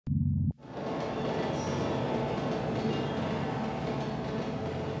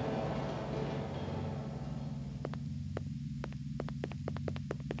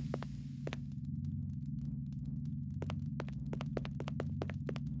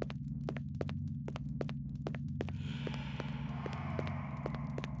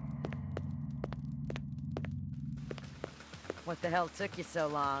What the hell took you so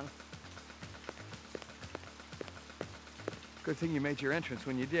long? Good thing you made your entrance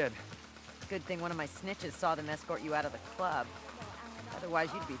when you did. Good thing one of my snitches saw them escort you out of the club. Otherwise,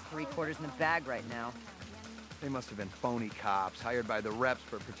 you'd be 3/4 in the bag right now. They must have been phony cops, hired by the reps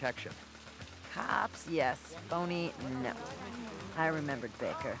for protection. Cops, yes. Phony, no. I remembered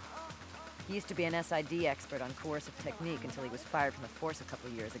Baker. He used to be an SID expert on coercive technique until he was fired from the force a couple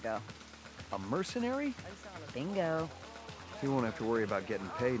of years ago. A mercenary? Bingo. He won't have to worry about getting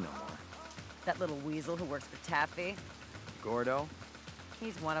paid no more. That little weasel who works for Taffy? Gordo?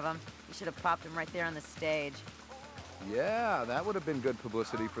 He's one of them. You should have popped him right there on the stage. Yeah, that would have been good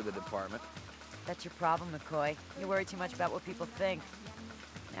publicity for the department. That's your problem, McCoy. You worry too much about what people think.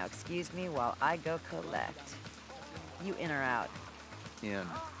 Now excuse me while I go collect. You in or out? In.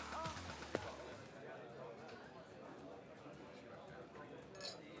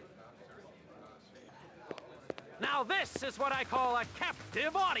 Now this is what I call a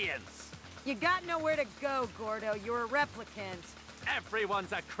captive audience! You got nowhere to go, Gordo. You're a replicant.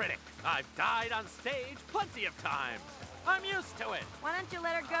 Everyone's a critic. I've died on stage plenty of times. I'm used to it. Why don't you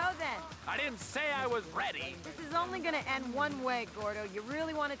let her go, then? I didn't say I was ready. This is only gonna end one way, Gordo. You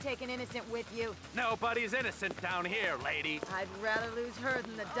really want to take an innocent with you? Nobody's innocent down here, lady. I'd rather lose her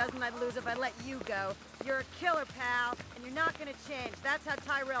than the dozen I'd lose if I let you go. You're a killer, pal, and you're not gonna change. That's how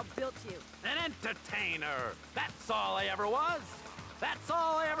Tyrell built you. An entertainer. That's all I ever was. That's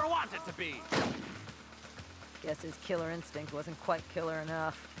all I ever wanted to be. Guess his killer instinct wasn't quite killer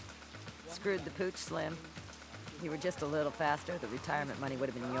enough. Screwed the pooch, Slim. You were just a little faster, the retirement money would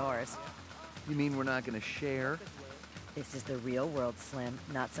have been yours. You mean we're not gonna share? This is the real world, Slim,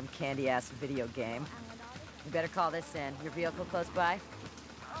 not some candy-ass video game. You better call this in. Your vehicle close by?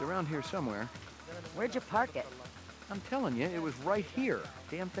 It's around here somewhere. Where'd you park it? I'm telling you, it was right here.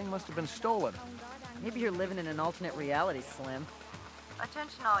 Damn thing must have been stolen. Maybe you're living in an alternate reality, Slim.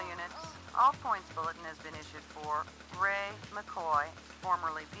 Attention all units. All points bulletin has been issued for Ray McCoy,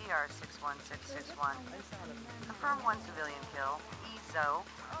 formerly BR61661. Confirmed one civilian kill. Ezo,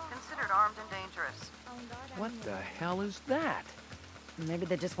 considered armed and dangerous. What the hell is that? Maybe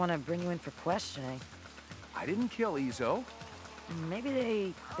they just want to bring you in for questioning. I didn't kill Ezo. Maybe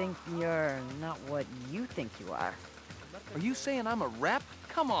they think you're not what you think you are. Are you saying I'm a rep?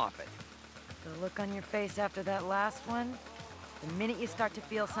 Come off it. The look on your face after that last one? The minute you start to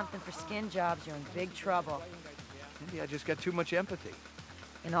feel something for skin jobs, you're in big trouble. Maybe I just got too much empathy.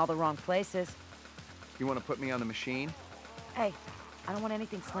 In all the wrong places. You want to put me on the machine? Hey, I don't want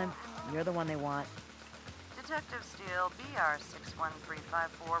anything, Slim. You're the one they want. Detective Steele,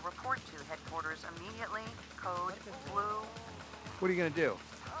 BR61354, report to headquarters immediately. Code Blue. What are you gonna do?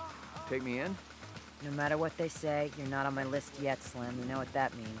 Take me in? No matter what they say, you're not on my list yet, Slim. You know what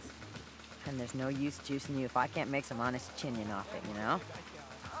that means. And there's no use juicing you if I can't make some honest chinion off it, you know?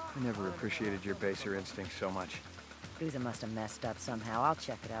 I never appreciated your baser instincts so much. Booza must have messed up somehow. I'll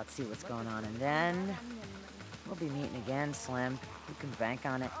check it out, see what's going on, and then... we'll be meeting again, Slim. You can bank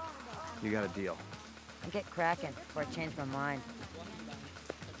on it. You got a deal. And get cracking before I change my mind.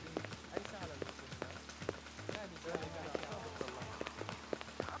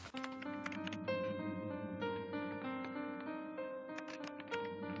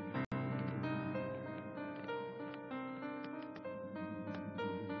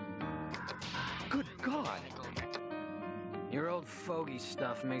 Good God! Your old fogey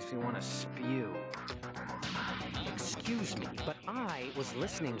stuff makes me want to spew. Excuse me, but I was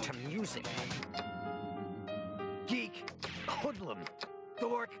listening to music. Geek, hoodlum,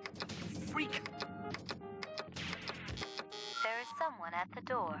 dork, freak. There is someone at the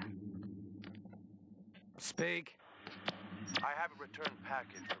door. Speak. I have a return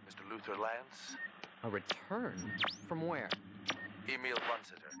package for Mr. Luther Lance. A return? From where? Emil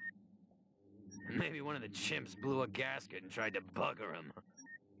Runsiter. Maybe one of the chimps blew a gasket and tried to bugger him.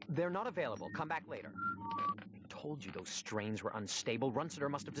 They're not available. Come back later. Told you those strains were unstable. Runsiter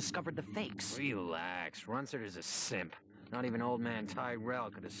must have discovered the fakes. Relax. Runsiter's a simp. Not even old man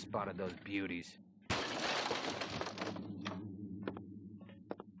Tyrell could have spotted those beauties.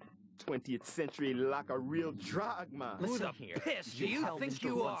 20th century like a real drug man. Who the here. piss do you think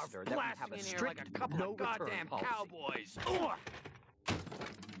you are? Blasting in here like a couple of goddamn cowboys.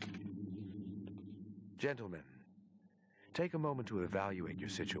 Gentlemen, take a moment to evaluate your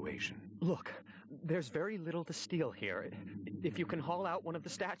situation. Look, there's very little to steal here. If you can haul out one of the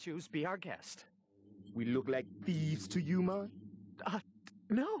statues, be our guest. We look like thieves to you, man?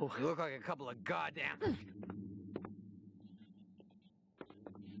 No. You look like a couple of goddamn...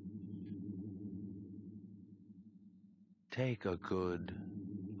 Take a good,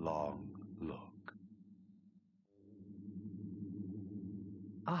 long look.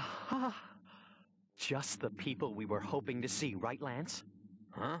 Aha! Just the people we were hoping to see, right, Lance?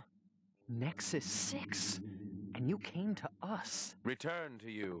 Huh? Nexus 6. And you came to us. Return to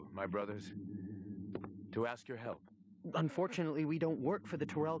you, my brothers, to ask your help. Unfortunately, we don't work for the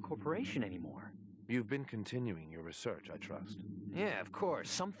Tyrell Corporation anymore. You've been continuing your research, I trust. Yeah, of course.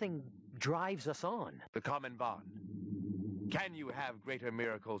 Something drives us on. The common bond. Can you have greater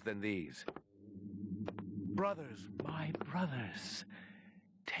miracles than these? Brothers, my brothers,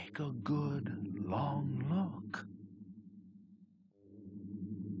 take a good, long look.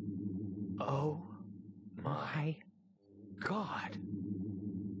 Oh my God.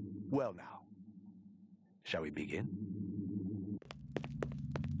 Well now, shall we begin?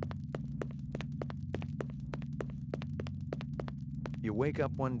 You wake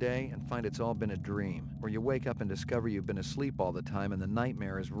up one day and find it's all been a dream, or you wake up and discover you've been asleep all the time and the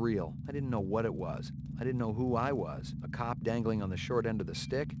nightmare is real. I didn't know what it was. I didn't know who I was, a cop dangling on the short end of the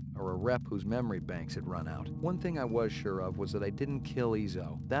stick, or a rep whose memory banks had run out. One thing I was sure of was that I didn't kill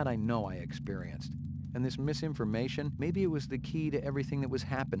Izo. That I know I experienced. And this misinformation, maybe it was the key to everything that was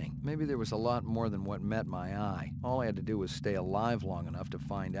happening. Maybe there was a lot more than what met my eye. All I had to do was stay alive long enough to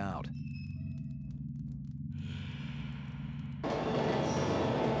find out.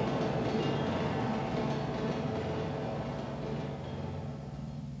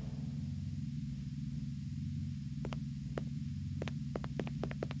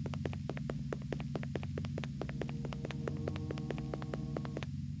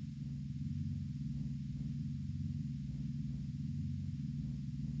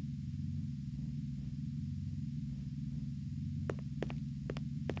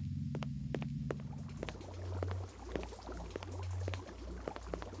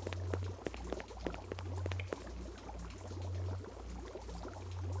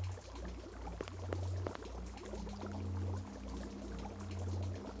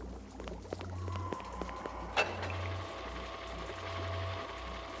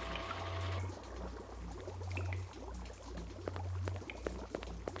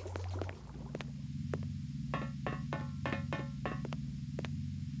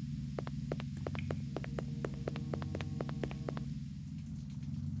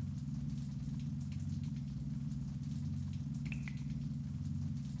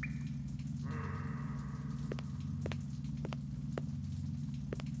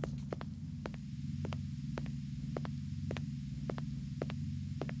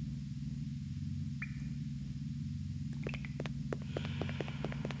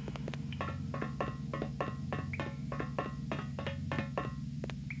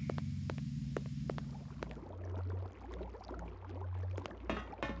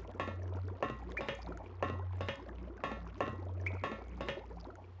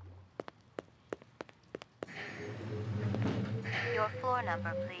 Your floor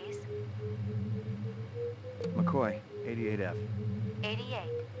number, please. McCoy, 88F. 88.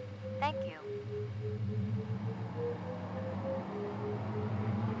 Thank you.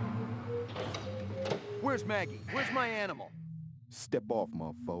 Where's Maggie? Where's my animal? Step off,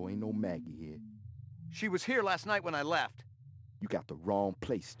 motherfucker. Ain't no Maggie here. She was here last night when I left. You got the wrong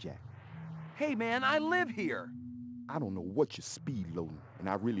place, Jack. Hey man, I live here. I don't know what you're speed loading, and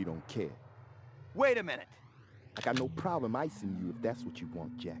I really don't care. Wait a minute. I got no problem icing you if that's what you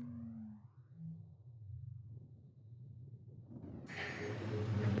want, Jack.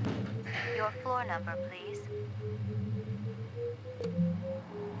 Your floor number, please.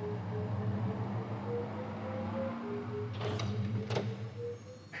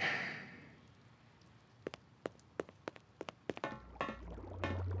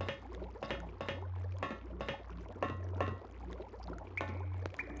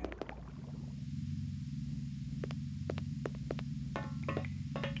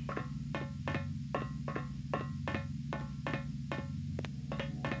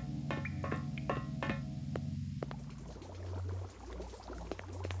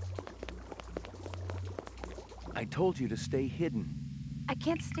 I told you to stay hidden. I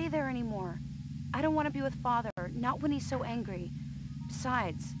can't stay there anymore. I don't want to be with Father, not when he's so angry.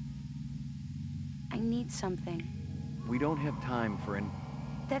 Besides, I need something. We don't have time for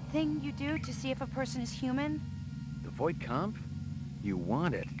That thing you do to see if a person is human? the Voight Kampf? You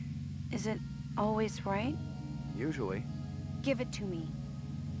want it. Is it always right? Usually. Give it to me.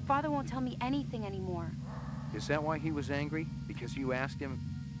 Father won't tell me anything anymore. Is that why he was angry? Because you asked him?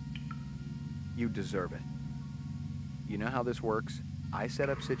 You deserve it. You know how this works? I set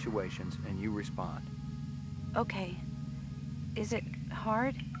up situations and you respond. Okay. Is it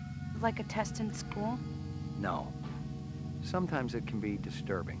hard? Like a test in school? No. Sometimes it can be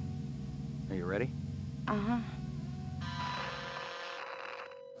disturbing. Are you ready? Uh-huh.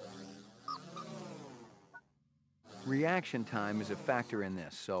 Reaction time is a factor in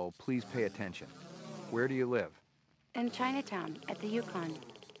this, so please pay attention. Where do you live? In Chinatown, at the Yukon.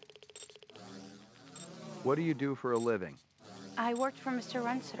 What do you do for a living? I worked for Mr.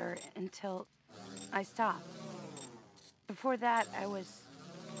 Runsiter until I stopped. Before that, I was...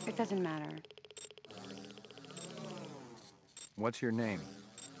 It doesn't matter. What's your name?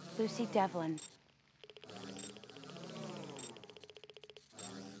 Lucy Devlin.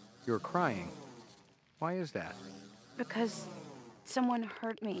 You're crying. Why is that? Because someone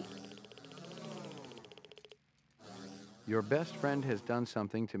hurt me. Your best friend has done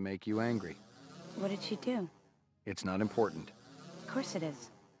something to make you angry. What did she do? It's not important. Of course it is.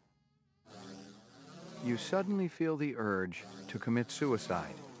 You suddenly feel the urge to commit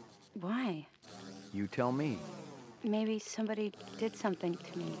suicide. Why? You tell me. Maybe somebody did something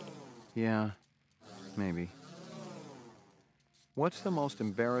to me. Yeah, maybe. What's the most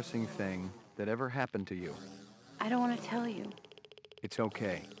embarrassing thing that ever happened to you? I don't want to tell you. It's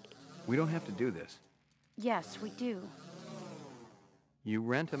okay. We don't have to do this. Yes, we do. You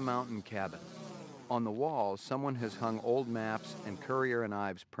rent a mountain cabin. On the walls, someone has hung old maps and Currier and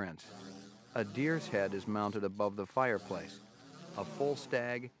Ives prints. A deer's head is mounted above the fireplace. A full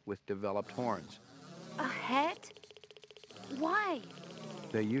stag with developed horns. A head? Why?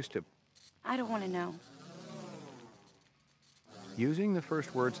 They used to... I don't want to know. Using the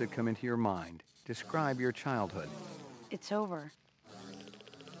first words that come into your mind, describe your childhood. It's over.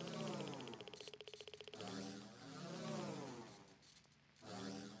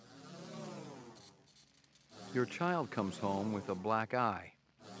 Your child comes home with a black eye.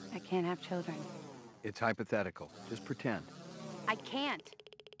 I can't have children. It's hypothetical. Just pretend. I can't.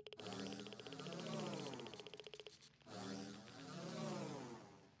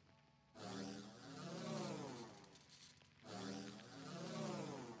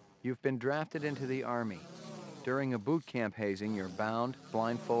 You've been drafted into the Army. During a boot camp hazing, you're bound,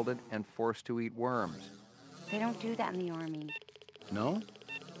 blindfolded, and forced to eat worms. They don't do that in the Army. No?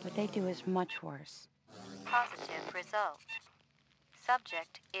 What they do is much worse. Positive result.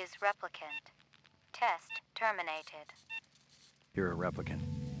 Subject is replicant. Test terminated. You're a replicant.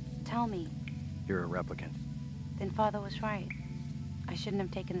 Tell me. You're a replicant. Then Father was right. I shouldn't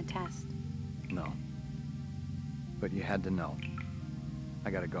have taken the test. No. But you had to know. I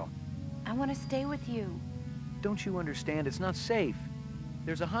gotta go. I want to stay with you. Don't you understand? It's not safe.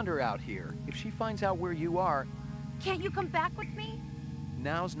 There's a hunter out here. If she finds out where you are... Can't you come back with me?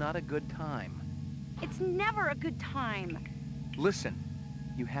 Now's not a good time. It's never a good time. Listen,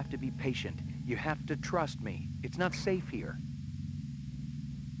 you have to be patient. You have to trust me. It's not safe here.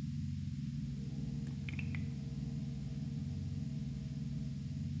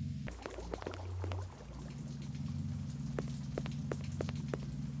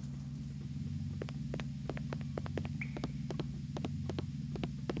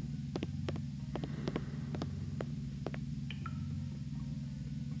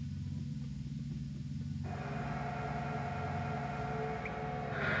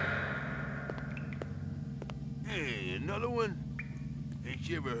 Hey, another one? Ain't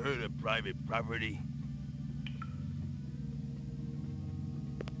you ever heard of private property?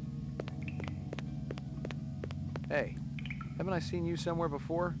 Hey, haven't I seen you somewhere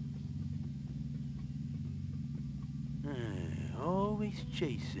before? Always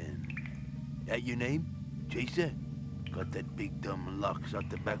chasing. That your name? Chaser? Got that big dumb locks out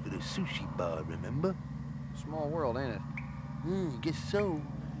the back of the sushi bar, remember? Small world, ain't it? Guess so.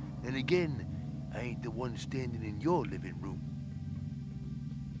 And again, I ain't the one standing in your living room.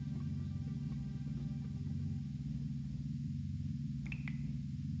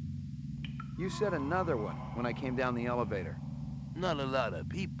 You said another one when I came down the elevator. Not a lot of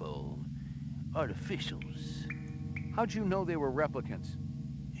people. Artificials. How'd you know they were replicants?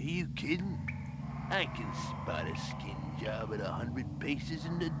 Are you kidding? I can spot a skin job at 100 paces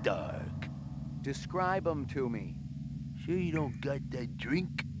in the dark. Describe them to me. Sure you don't got that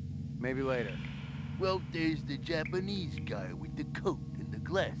drink? Maybe later. Well, there's the Japanese guy with the coat and the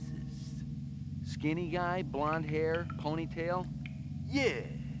glasses. Skinny guy, blonde hair, ponytail? Yeah,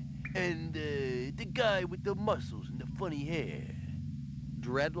 and the guy with the muscles and the funny hair.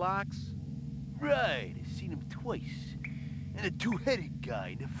 Dreadlocks? Right, I've seen him twice. And the two-headed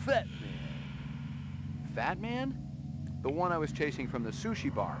guy, the fat man. Fat man? The one I was chasing from the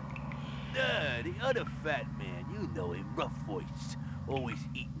sushi bar. Nah, the other fat man, you know him, rough voice, always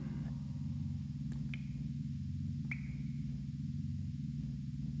eating.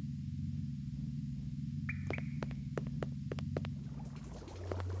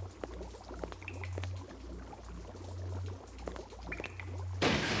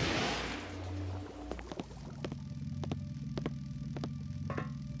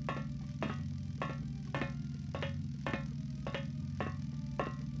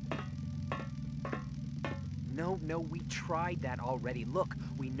 No, we tried that already. Look,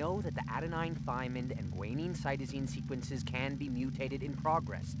 we know that the adenine thymine and guanine cytosine sequences can be mutated in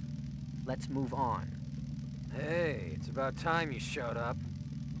progress. Let's move on. Hey, it's about time you showed up.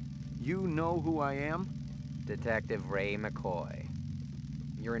 You know who I am? Detective Ray McCoy.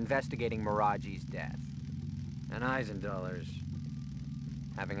 You're investigating Miraji's death. And Eisendoller's.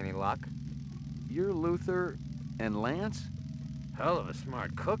 Having any luck? You're Luther and Lance? Hell of a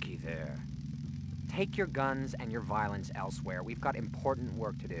smart cookie there. Take your guns and your violence elsewhere. We've got important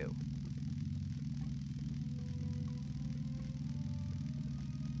work to do.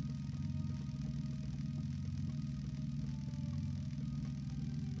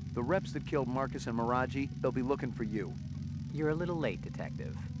 The reps that killed Marcus and Miraji, they'll be looking for you. You're a little late,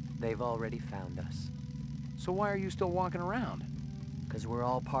 Detective. They've already found us. So why are you still walking around? Because we're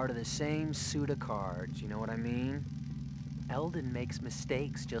all part of the same suit of cards, you know what I mean? Eldon makes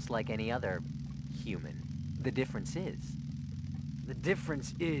mistakes just like any other human. The difference is... The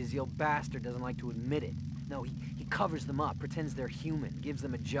difference is the old bastard doesn't like to admit it. No, he covers them up, pretends they're human, gives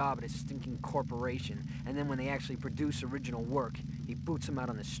them a job at a stinking corporation, and then when they actually produce original work, he boots them out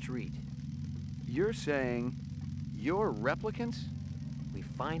on the street. You're saying you're replicants? We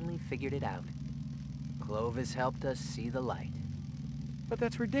finally figured it out. Clovis helped us see the light. But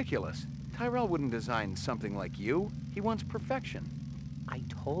that's ridiculous. Tyrell wouldn't design something like you. He wants perfection. I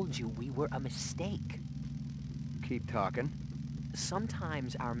told you we were a mistake. Keep talking.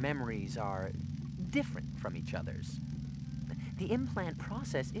 Sometimes our memories are different from each other's. The implant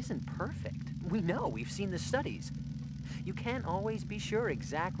process isn't perfect. We know, we've seen the studies. You can't always be sure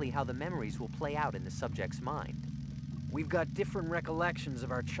exactly how the memories will play out in the subject's mind. We've got different recollections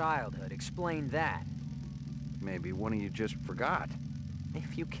of our childhood. Explain that. Maybe one of you just forgot.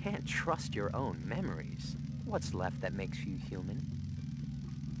 If you can't trust your own memories, what's left that makes you human?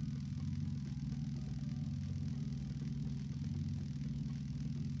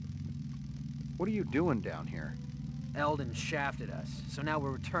 What are you doing down here? Eldon shafted us, so now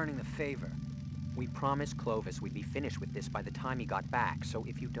we're returning the favor. We promised Clovis we'd be finished with this by the time he got back, so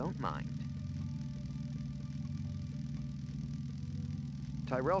if you don't mind...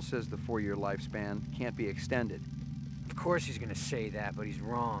 Tyrell says the 4-year lifespan can't be extended. Of course he's gonna say that, but he's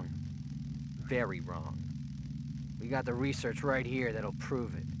wrong. Very wrong. We got the research right here that'll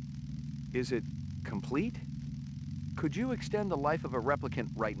prove it. Is it complete? Could you extend the life of a replicant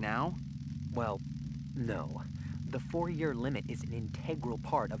right now? Well, no. The 4-year limit is an integral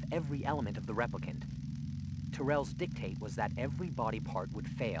part of every element of the replicant. Tyrell's dictate was that every body part would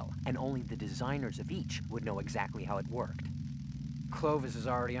fail, and only the designers of each would know exactly how it worked. Clovis has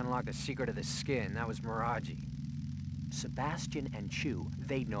already unlocked the secret of the skin. That was Miraji. Sebastian and Chu,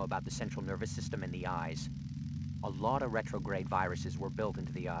 they'd know about the central nervous system and the eyes. A lot of retrograde viruses were built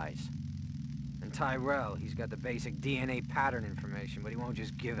into the eyes. And Tyrell, he's got the basic DNA pattern information, but he won't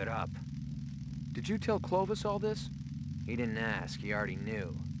just give it up. Did you tell Clovis all this? He didn't ask, he already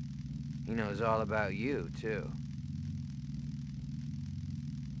knew. He knows all about you, too.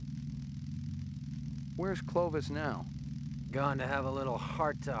 Where's Clovis now? Gone to have a little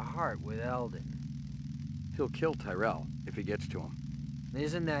heart-to-heart with Eldon. He'll kill Tyrell if he gets to him.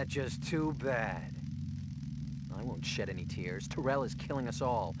 Isn't that just too bad? I won't shed any tears. Tyrell is killing us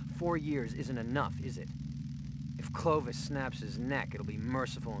all. 4 years isn't enough, is it? If Clovis snaps his neck, it'll be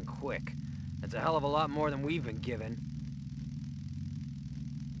merciful and quick. That's a hell of a lot more than we've been given.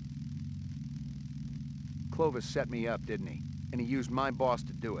 Clovis set me up, didn't he? And he used my boss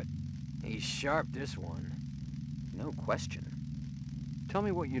to do it. He's sharp, this one. No question. Tell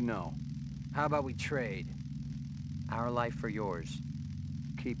me what you know. How about we trade? Our life for yours.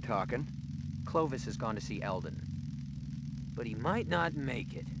 Keep talking. Clovis has gone to see Eldon. But he might not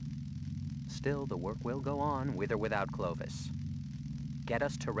make it. Still, the work will go on, with or without Clovis. Get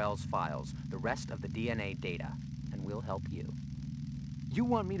us Tyrell's files, the rest of the DNA data, and we'll help you. You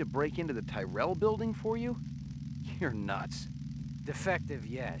want me to break into the Tyrell building for you? You're nuts. Defective,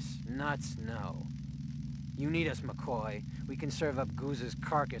 yes. Nuts, no. You need us, McCoy. We can serve up Goose's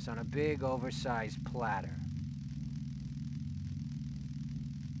carcass on a big, oversized platter.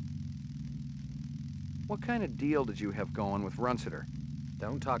 What kind of deal did you have going with Runciter?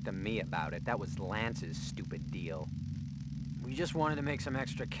 Don't talk to me about it. That was Lance's stupid deal. We just wanted to make some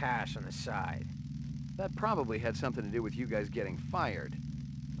extra cash on the side. That probably had something to do with you guys getting fired.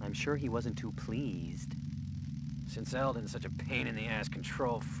 I'm sure he wasn't too pleased. Since Eldon's such a pain-in-the-ass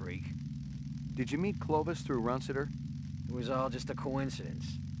control freak. Did you meet Clovis through Runciter? It was all just a coincidence.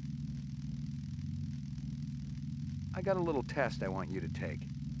 I got a little test I want you to take.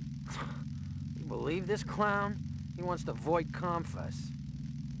 You believe this clown? He wants to void Comfus.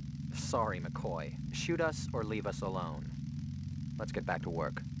 Sorry, McCoy. Shoot us or leave us alone. Let's get back to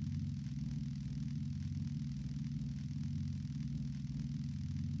work.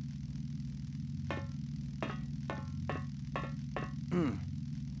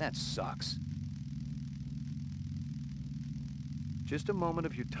 That sucks. Just a moment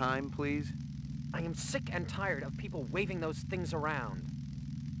of your time, please. I am sick and tired of people waving those things around.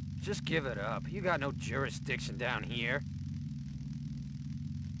 Just give it up. You got no jurisdiction down here.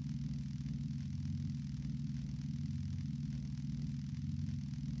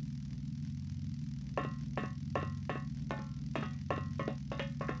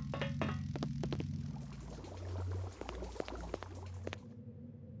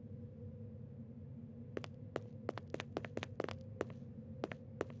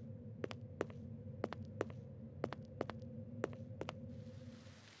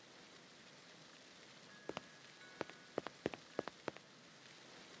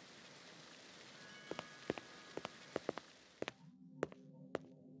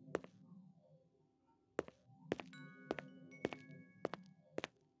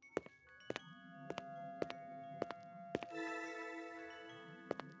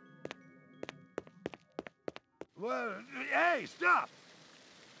 Well, hey, stop!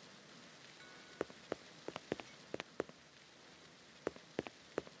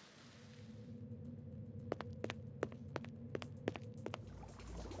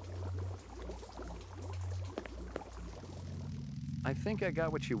 I think I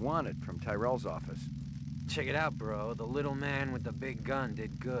got what you wanted from Tyrell's office. Check it out, bro. The little man with the big gun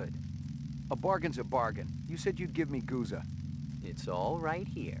did good. A bargain's a bargain. You said you'd give me Guza. It's all right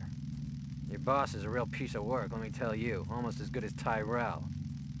here. Your boss is a real piece of work, let me tell you. Almost as good as Tyrell.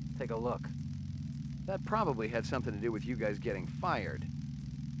 Take a look. That probably had something to do with you guys getting fired.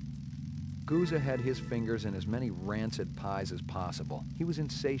 Guza had his fingers in as many rancid pies as possible. He was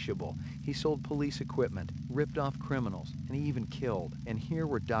insatiable. He sold police equipment, ripped off criminals, and he even killed. And here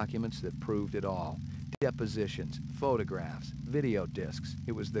were documents that proved it all. Depositions, photographs, video discs.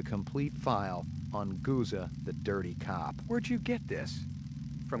 It was the complete file on Guza, the dirty cop. Where'd you get this?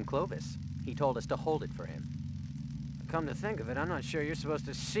 From Clovis. He told us to hold it for him. Come to think of it, I'm not sure you're supposed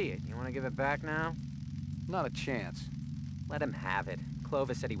to see it. You want to give it back now? Not a chance. Let him have it.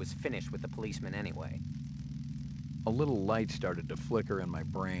 Clovis said he was finished with the policeman anyway. A little light started to flicker in my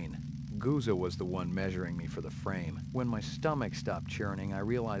brain. Guza was the one measuring me for the frame. When my stomach stopped churning, I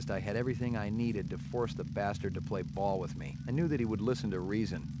realized I had everything I needed to force the bastard to play ball with me. I knew that he would listen to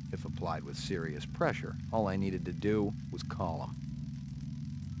reason, if applied with serious pressure. All I needed to do was call him.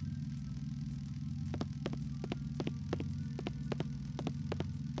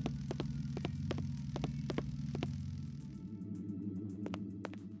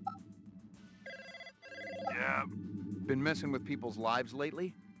 Yeah. Been messing with people's lives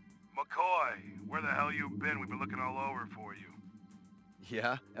lately? McCoy, where the hell you been? We've been looking all over for you.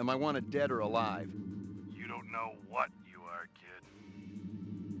 Yeah? Am I wanted dead or alive? You don't know what you are,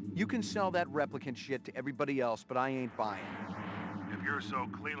 kid. You can sell that replicant shit to everybody else, but I ain't buying. If you're so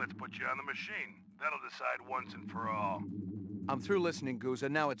clean, let's put you on the machine. That'll decide once and for all. I'm through listening, Guza.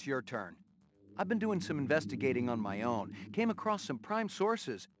 Now it's your turn. I've been doing some investigating on my own. Came across some prime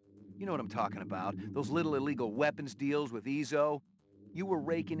sources. You know what I'm talking about. Those little illegal weapons deals with Ezo. You were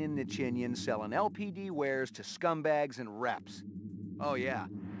raking in the chinion, selling LPD wares to scumbags and reps. Oh yeah,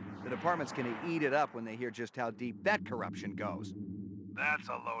 the department's gonna eat it up when they hear just how deep that corruption goes. That's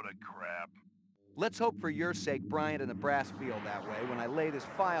a load of crap. Let's hope for your sake Bryant and the brass feel that way when I lay this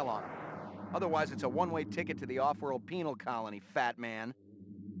file on them. Otherwise it's a one-way ticket to the off-world penal colony, fat man.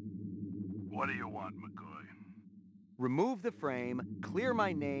 What do you want, McCoy? Remove the frame, clear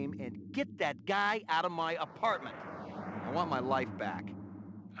my name, and get that guy out of my apartment. I want my life back.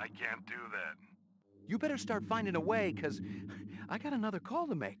 I can't do that. You better start finding a way, 'cause I got another call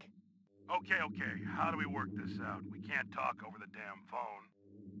to make. Okay. How do we work this out? We can't talk over the damn phone.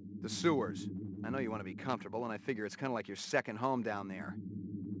 The sewers. I know you want to be comfortable, and I figure it's kind of like your second home down there.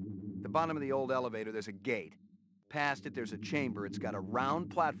 The bottom of the old elevator, there's a gate. Past it, there's a chamber. It's got a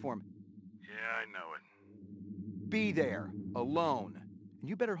round platform. Yeah, I know it. Be there, alone. And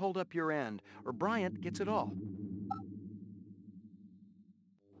you better hold up your end, or Bryant gets it all.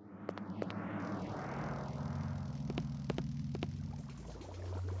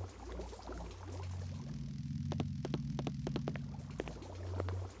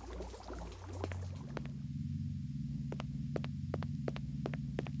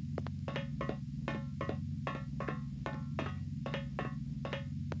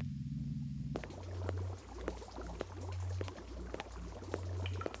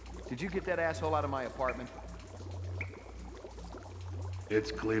 Did you get that asshole out of my apartment? It's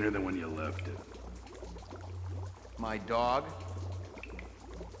cleaner than when you left it. My dog?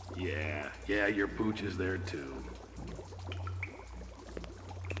 Yeah, your pooch is there too.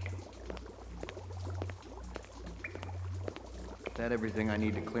 Is that everything I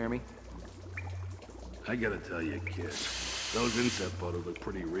need to clear me? I gotta tell you, kid, those inset photos look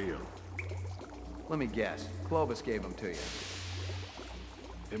pretty real. Let me guess. Clovis gave them to you.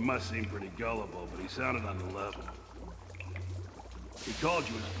 It must seem pretty gullible, but he sounded on the level. He called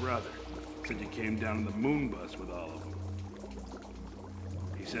you his brother. Said you came down in the moon bus with all of them.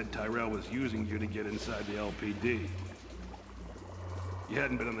 He said Tyrell was using you to get inside the LPD. You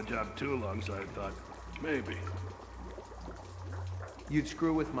hadn't been on the job too long, so I thought, maybe. You'd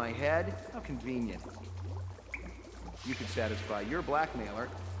screw with my head? How convenient. You could satisfy your blackmailer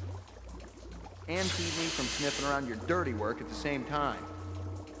and keep me from sniffing around your dirty work at the same time.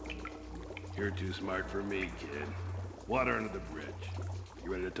 You're too smart for me, kid. Water under the bridge.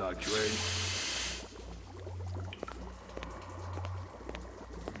 You ready to talk trade?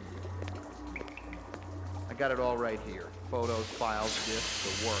 I got it all right here. Photos, files,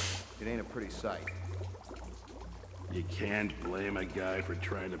 discs, the works. It ain't a pretty sight. You can't blame a guy for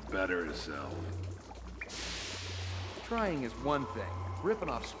trying to better himself. Trying is one thing. Ripping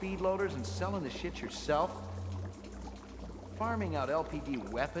off speed loaders and selling the shit yourself? Farming out LPD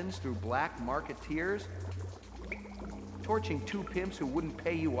weapons through black marketeers? Torching two pimps who wouldn't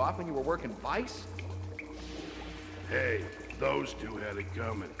pay you off when you were working Vice? Hey, those two had it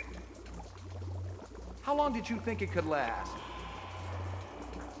coming. How long did you think it could last?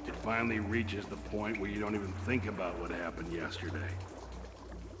 It finally reaches the point where you don't even think about what happened yesterday.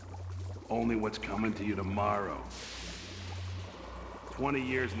 Only what's coming to you tomorrow. 20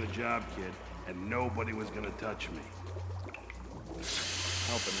 years in the job, kid, and nobody was gonna touch me.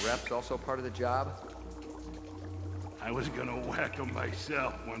 Helping reps also part of the job? I was gonna whack them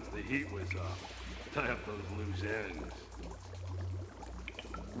myself once the heat was off. Tie up those loose ends.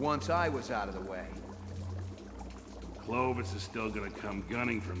 Once I was out of the way. Clovis is still gonna come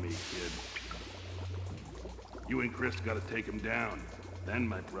gunning for me, kid. You and Chris gotta take him down. Then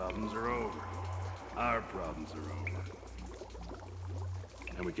my problems are over. Our problems are over.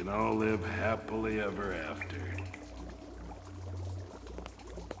 And we can all live happily ever after.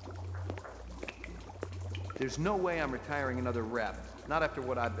 There's no way I'm retiring another rep. Not after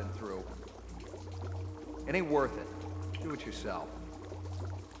what I've been through. It ain't worth it. Do it yourself.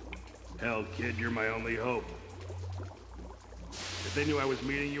 Hell, kid, you're my only hope. If they knew I was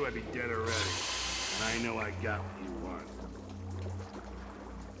meeting you, I'd be dead already. And I know I got what you want.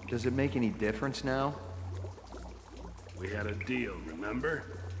 Does it make any difference now? We had a deal, remember?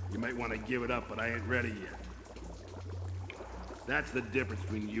 You might want to give it up, but I ain't ready yet. That's the difference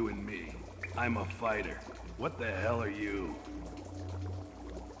between you and me. I'm a fighter. What the hell are you?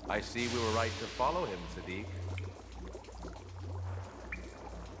 I see we were right to follow him, Sadiq.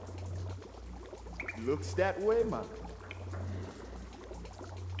 Looks that way, man.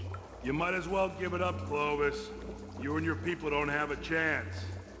 You might as well give it up, Clovis. You and your people don't have a chance.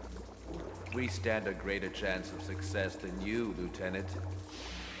 We stand a greater chance of success than you, Lieutenant.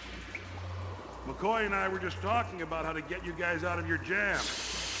 McCoy and I were just talking about how to get you guys out of your jam.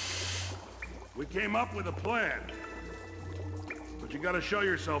 We came up with a plan. But you gotta show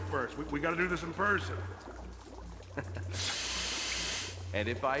yourself first. We gotta do this in person. And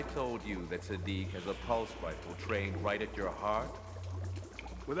if I told you that Sadiq has a pulse rifle trained right at your heart?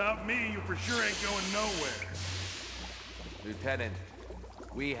 Without me, you for sure ain't going nowhere. Lieutenant,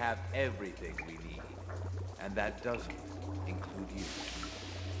 we have everything we need. And that doesn't include you.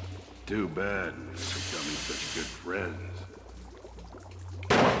 Too bad. We're becoming such good friends.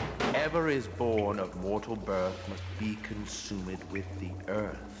 Whatever is born of mortal birth must be consumed with the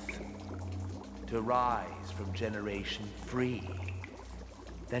earth. To rise from generation free.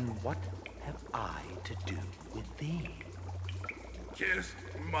 Then what have I to do with thee? Kiss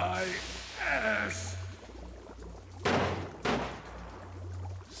my ass!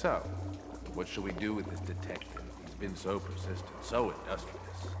 So, what shall we do with this detective? He's been so persistent, so industrious.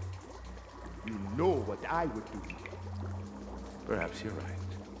 You know what I would do. Perhaps you're right.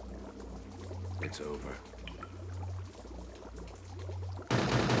 It's over.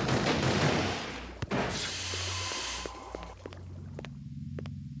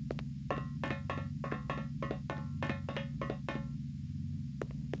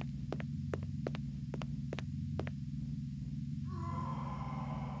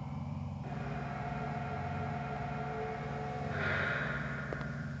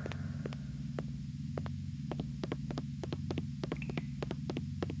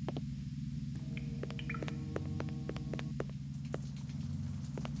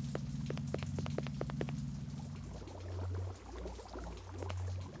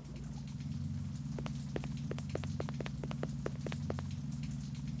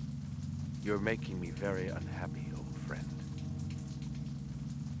 You're making me very unhappy, old friend.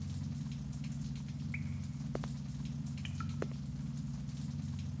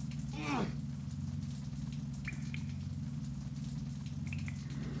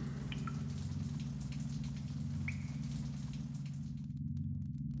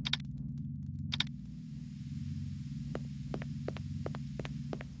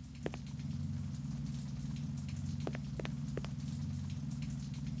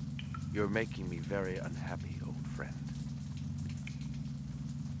 You're making me very unhappy, old friend.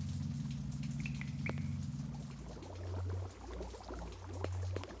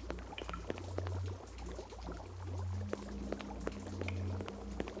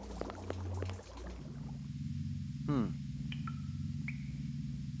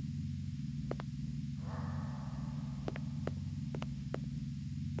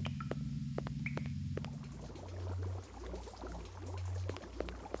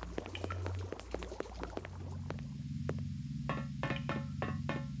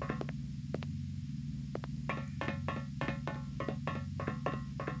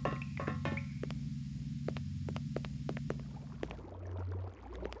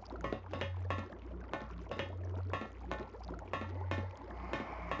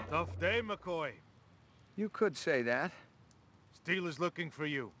 Tough day, McCoy. You could say that. Steele is looking for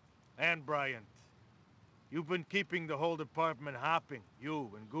you, and Bryant. You've been keeping the whole department hopping,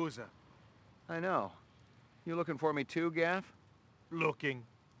 you and Guza. I know. You looking for me too, Gaff? Looking,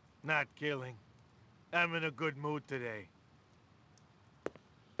 not killing. I'm in a good mood today.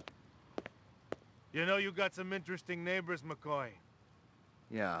 You know you got some interesting neighbors, McCoy.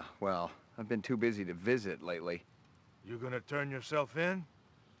 Yeah, well, I've been too busy to visit lately. You gonna turn yourself in?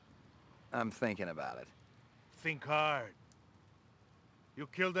 I'm thinking about it. Think hard. You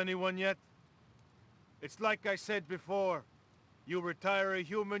killed anyone yet? It's like I said before. You retire a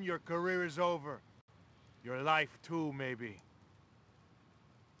human, your career is over. Your life too, maybe.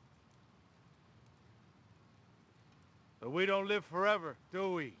 But we don't live forever,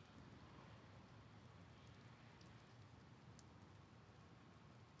 do we?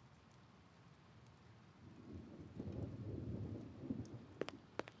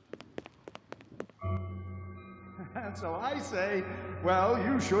 And so I say, well,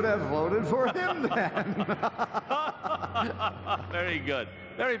 you should have voted for him then. Very good.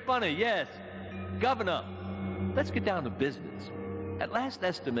 Very funny, yes. Governor, let's get down to business. At last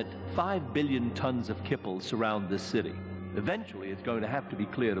estimate, 5 billion tons of kipple surround this city. Eventually, it's going to have to be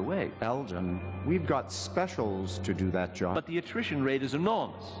cleared away. Elgin, we've got specials to do that job. But the attrition rate is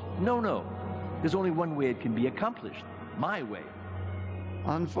enormous. No. There's only one way it can be accomplished. My way.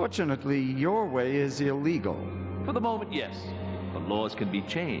 Unfortunately, your way is illegal. For the moment, yes. But laws can be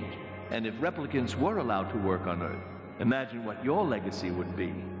changed. And if replicants were allowed to work on Earth, imagine what your legacy would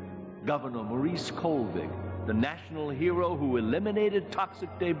be. Governor Maurice Colvig, the national hero who eliminated toxic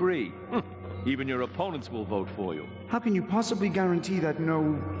debris. Even your opponents will vote for you. How can you possibly guarantee that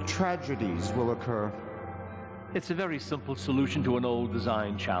no tragedies will occur? It's a very simple solution to an old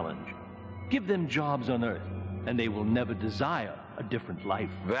design challenge. Give them jobs on Earth, and they will never desire a different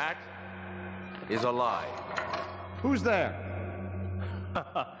life. That is a lie. Who's there?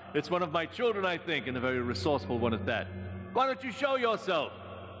 It's one of my children, I think, and a very resourceful one at that. Why don't you show yourself?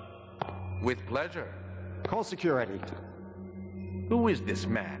 With pleasure. Call security. Who is this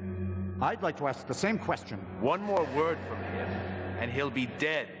man? I'd like to ask the same question. One more word from him, and he'll be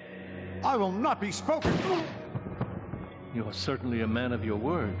dead. I will not be spoken. You're certainly a man of your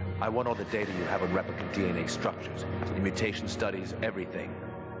word. I want all the data you have on replicant DNA structures, the mutation studies, everything.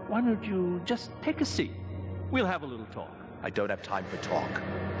 Why don't you just take a seat? We'll have a little talk. I don't have time for talk.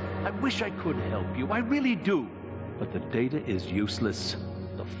 I wish I could help you. I really do. But the data is useless.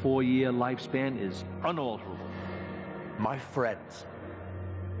 The 4-year lifespan is unalterable. My friends,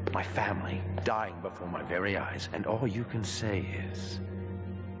 my family, dying before my very eyes, and all you can say is,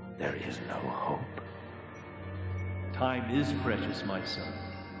 there is no hope. Time is precious, my son,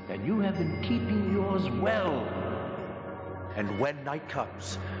 and you have been keeping yours well. And when night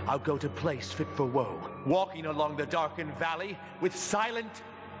comes, I'll go to place fit for woe, walking along the darkened valley with silent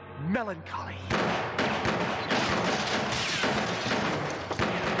melancholy.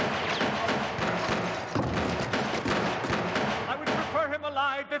 I would prefer him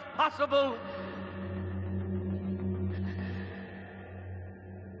alive if possible.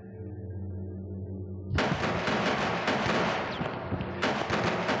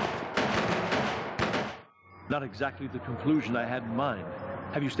 Not exactly the conclusion I had in mind.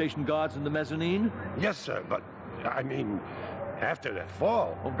 Have you stationed guards in the mezzanine? Yes, sir, but, I mean, after that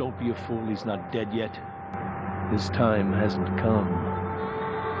fall... Oh, don't be a fool. He's not dead yet. His time hasn't come.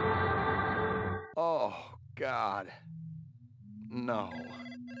 God. No.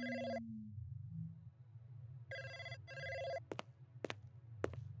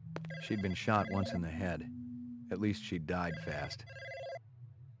 She'd been shot once in the head. At least she died fast.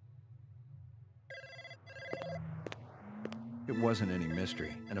 It wasn't any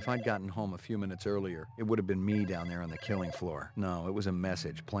mystery, and if I'd gotten home a few minutes earlier, it would have been me down there on the killing floor. No, it was a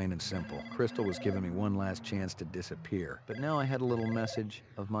message, plain and simple. Crystal was giving me one last chance to disappear, but now I had a little message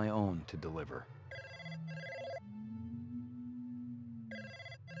of my own to deliver.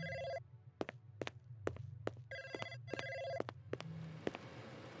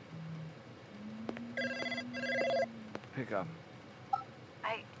 Pick up.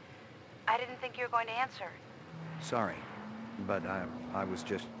 I didn't think you were going to answer. Sorry, but I was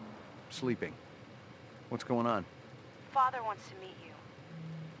just sleeping. What's going on? Father wants to meet you.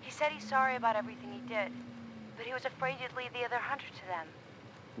 He said he's sorry about everything he did, but he was afraid you'd leave the other hunter to them.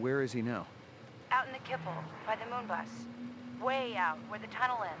 Where is he now? Out in the Kipple, by the moon bus. Way out, where the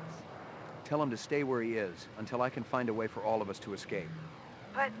tunnel ends. Tell him to stay where he is, until I can find a way for all of us to escape.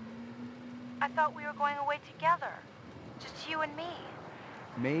 But I thought we were going away together. Just you and me.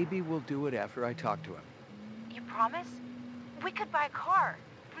 Maybe we'll do it after I talk to him. You promise? We could buy a car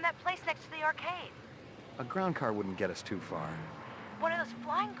from that place next to the arcade. A ground car wouldn't get us too far. One of those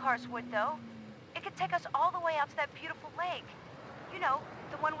flying cars would, though. It could take us all the way out to that beautiful lake. You know,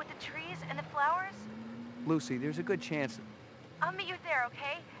 the one with the trees and the flowers. Lucy, there's a good chance... I'll meet you there,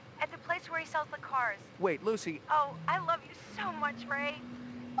 okay? At the place where he sells the cars. Wait, Lucy... Oh, I love you so much, Ray.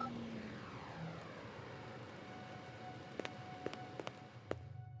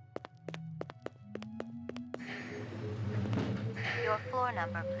 Your floor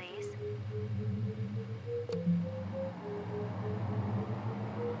number, please.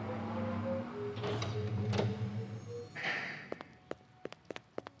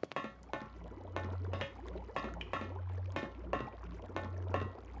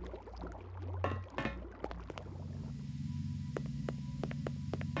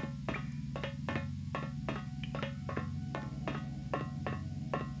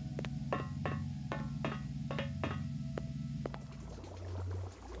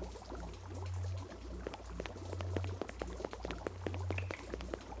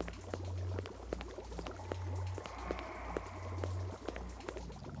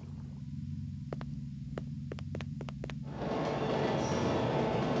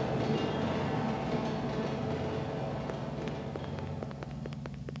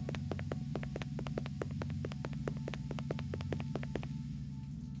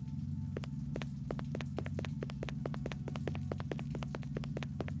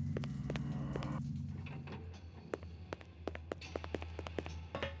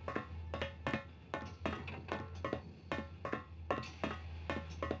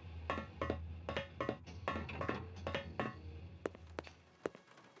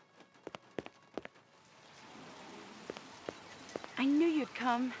 I knew you'd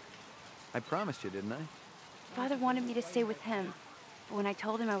come. I promised you, didn't I? Father wanted me to stay with him, but when I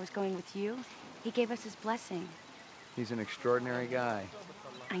told him I was going with you, he gave us his blessing. He's an extraordinary guy.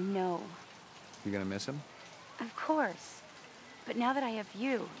 I know. You gonna miss him? Of course. But now that I have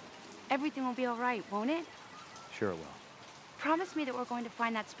you, everything will be all right, won't it? Sure it will. Promise me that we're going to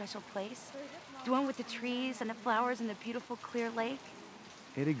find that special place. The one with the trees and the flowers and the beautiful clear lake.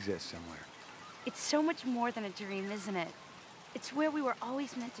 It exists somewhere. It's so much more than a dream, isn't it? It's where we were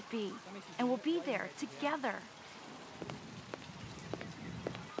always meant to be, and we'll be there, together.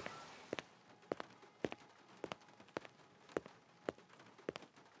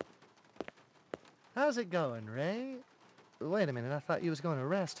 How's it going, Ray? Wait a minute, I thought you was going to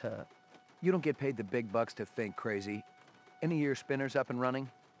arrest her. You don't get paid the big bucks to think, crazy. Any of your spinners up and running?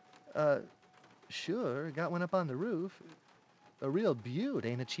 Sure, got one up on the roof. A real beaut,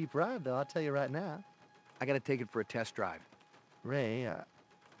 ain't a cheap ride, though, I'll tell you right now. I gotta take it for a test drive. Ray,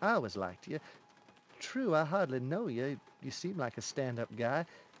 I always liked you. True, I hardly know you. You seem like a stand-up guy.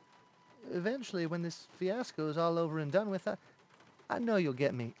 Eventually, when this fiasco's all over and done with, I know you'll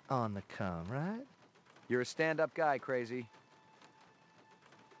get me on the come, right? You're a stand-up guy, crazy.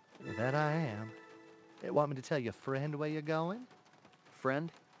 That I am. Want me to tell your friend where you're going?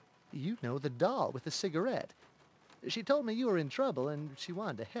 Friend? You know, the doll with the cigarette. She told me you were in trouble and she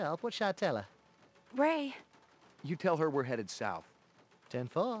wanted to help. What should I tell her? Ray. You tell her we're headed south.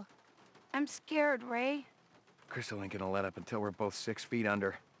 10-4. I'm scared, Ray. Crystal ain't gonna let up until we're both 6 feet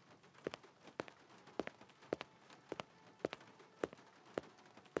under.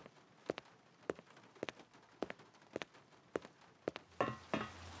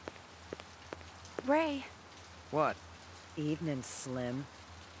 Ray. What? Evening, Slim.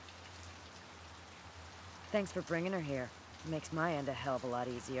 Thanks for bringing her here. Makes my end a hell of a lot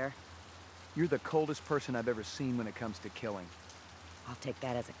easier. You're the coldest person I've ever seen when it comes to killing. I'll take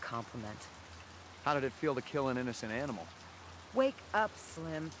that as a compliment. How did it feel to kill an innocent animal? Wake up,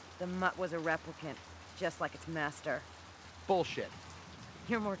 Slim. The mutt was a replicant, just like its master. Bullshit.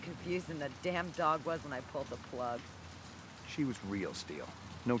 You're more confused than the damn dog was when I pulled the plug. She was real, Steel.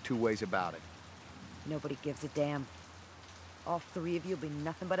 No two ways about it. Nobody gives a damn. All three of you will be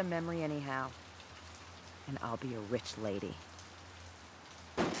nothing but a memory anyhow. And I'll be a rich lady.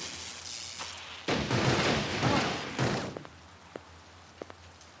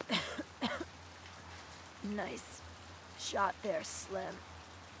 Nice shot there, Slim.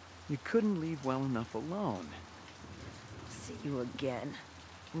 You couldn't leave well enough alone. See you again,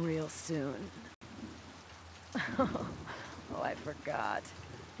 real soon. Oh, I forgot.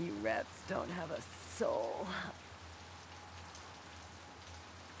 You reps don't have a soul.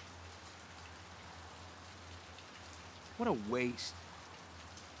 What a waste.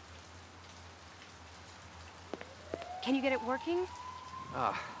 Can you get it working?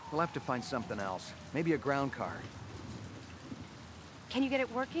 We'll have to find something else. Maybe a ground car. Can you get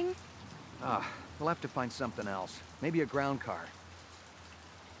it working? We'll have to find something else. Maybe a ground car.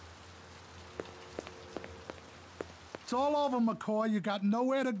 It's all over, McCoy. You got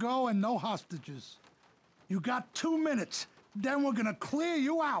nowhere to go and no hostages. You got 2 minutes. Then we're gonna clear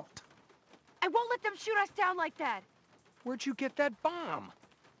you out. I won't let them shoot us down like that. Where'd you get that bomb?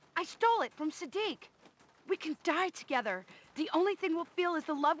 I stole it from Sadiq. We can die together. The only thing we'll feel is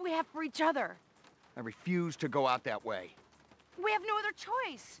the love we have for each other. I refuse to go out that way. We have no other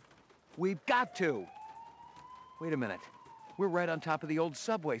choice. We've got to. Wait a minute. We're right on top of the old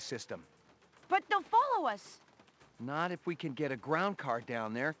subway system. But they'll follow us. Not if we can get a ground car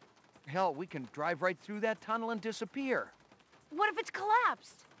down there. Hell, we can drive right through that tunnel and disappear. What if it's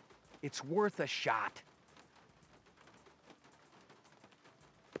collapsed? It's worth a shot.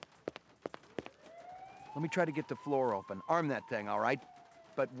 Let me try to get the floor open. Arm that thing, all right?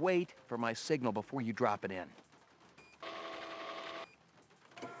 But wait for my signal before you drop it in.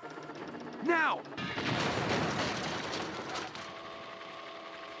 Now!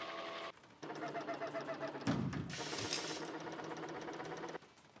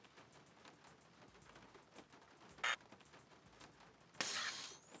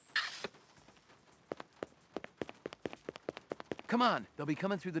 Come on, they'll be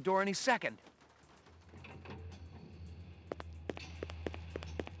coming through the door any second.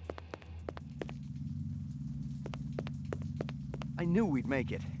 I knew we'd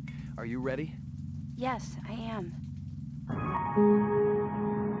make it. Are you ready? Yes, I am.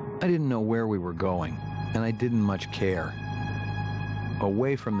 I didn't know where we were going, and I didn't much care.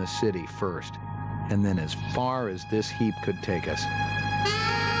 Away from the city first, and then as far as this heap could take us.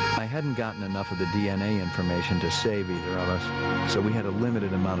 I hadn't gotten enough of the DNA information to save either of us, so we had a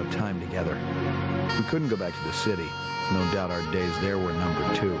limited amount of time together. We couldn't go back to the city. No doubt our days there were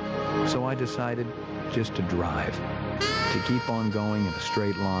numbered too. So I decided just to drive. To keep on going in a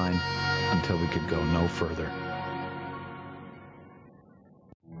straight line until we could go no further.